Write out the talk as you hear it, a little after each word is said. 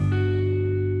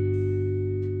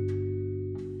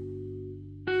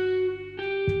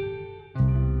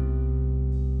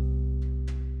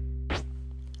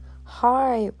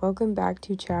Hi, welcome back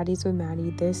to Chatties with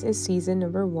Maddie. This is season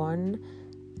number 1,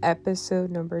 episode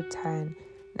number 10.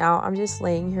 Now, I'm just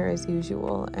laying here as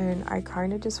usual, and I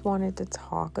kind of just wanted to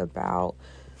talk about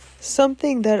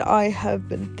something that I have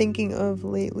been thinking of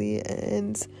lately,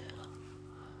 and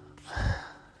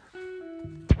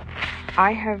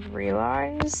I have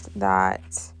realized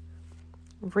that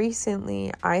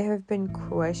recently I have been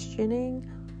questioning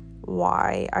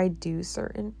why I do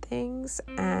certain things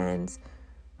and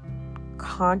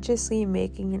consciously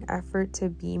making an effort to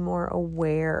be more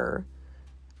aware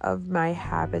of my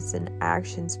habits and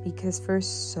actions, because for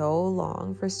so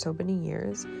long, for so many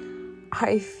years,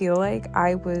 I feel like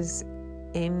I was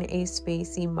in a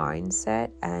spacey mindset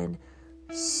and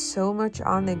so much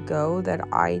on the go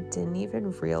that I didn't even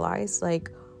realize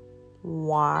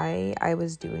why I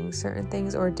was doing certain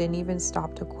things, or didn't even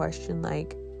stop to question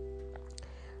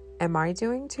am I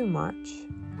doing too much,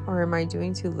 or am I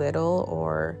doing too little,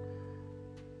 or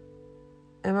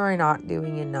am I not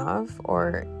doing enough,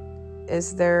 or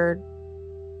is there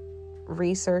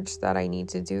research that I need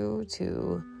to do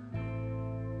to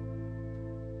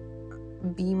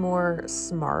be more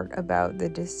smart about the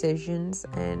decisions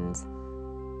and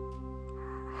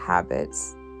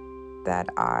habits that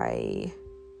I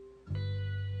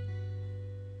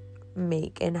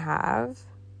make and have?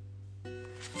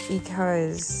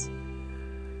 Because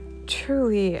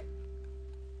truly,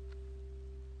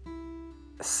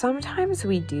 sometimes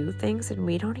we do things and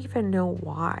we don't even know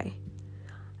why.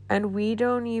 And we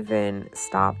don't even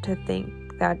stop to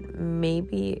think that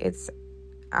maybe it's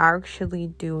actually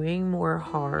doing more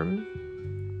harm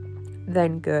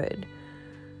than good.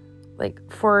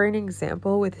 For an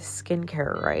example, with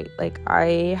skincare, right?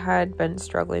 I had been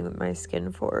struggling with my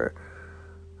skin for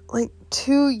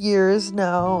 2 years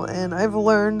now, and I've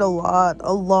learned a lot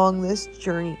along this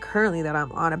journey currently that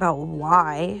I'm on about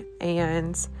why,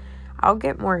 and I'll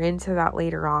get more into that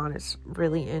later on. It's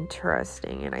really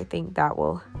interesting, and I think that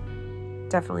will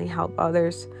definitely help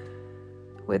others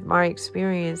with my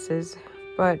experiences.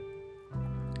 But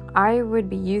I would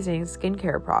be using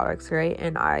skincare products, right?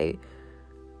 And I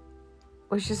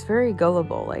was just very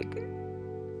gullible.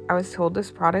 I was told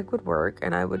this product would work,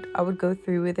 and I would go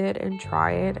through with it and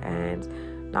try it,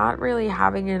 and not really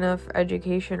having enough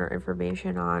education or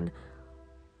information on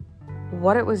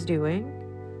what it was doing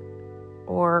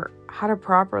or how to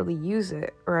properly use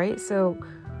it, right? So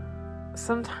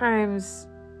sometimes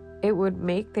it would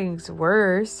make things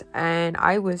worse, and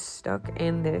I was stuck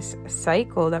in this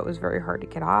cycle that was very hard to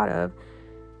get out of.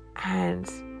 And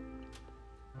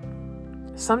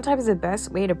sometimes the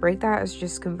best way to break that is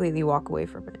just completely walk away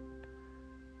from it.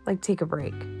 Take a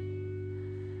break.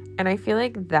 And I feel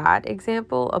like that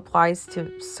example applies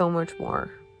to so much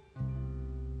more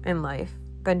in life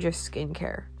than just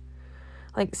skincare.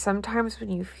 Sometimes when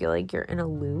you feel like you're in a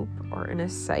loop or in a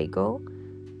cycle,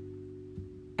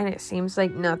 and it seems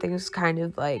like nothing's kind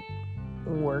of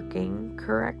working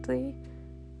correctly,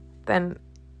 then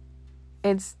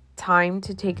it's time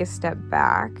to take a step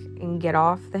back and get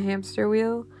off the hamster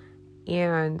wheel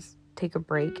and take a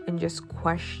break and just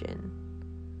question.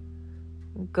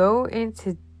 Go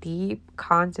into deep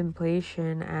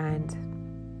contemplation and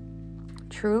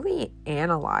truly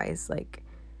analyze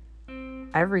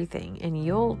everything, and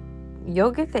you'll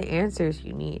get the answers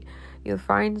you need. You'll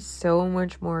find so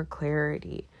much more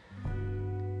clarity.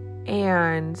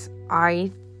 And I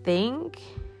think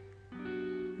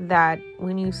that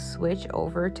when you switch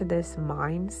over to this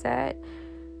mindset,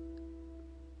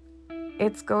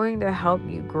 it's going to help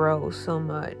you grow so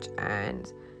much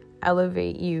and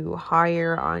elevate you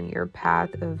higher on your path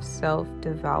of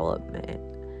self-development.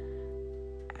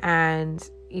 And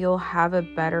you'll have a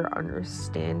better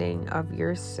understanding of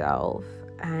yourself,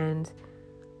 and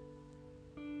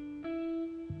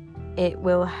it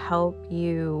will help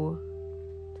you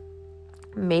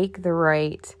make the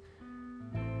right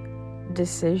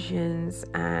decisions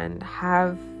and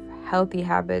have healthy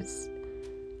habits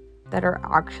that are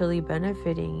actually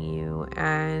benefiting you,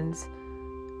 and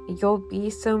you'll be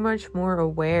so much more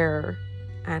aware,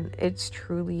 and it's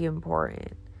truly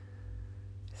important.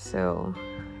 So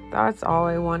that's all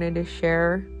I wanted to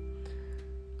share.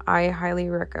 I highly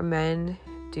recommend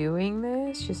doing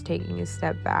this, just taking a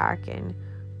step back and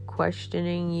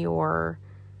questioning your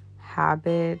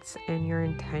habits and your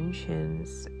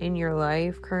intentions in your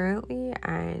life currently,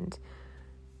 and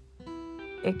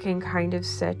it can kind of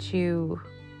set you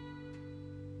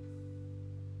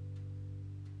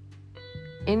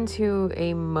into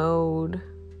a mode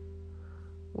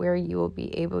where you will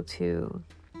be able to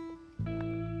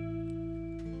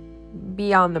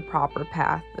be on the proper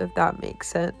path, if that makes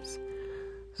sense.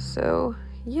 So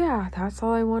yeah, that's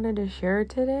all I wanted to share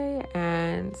today,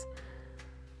 and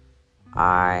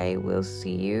I will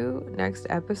see you next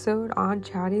episode on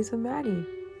Chatties with Maddie.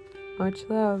 Much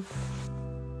love.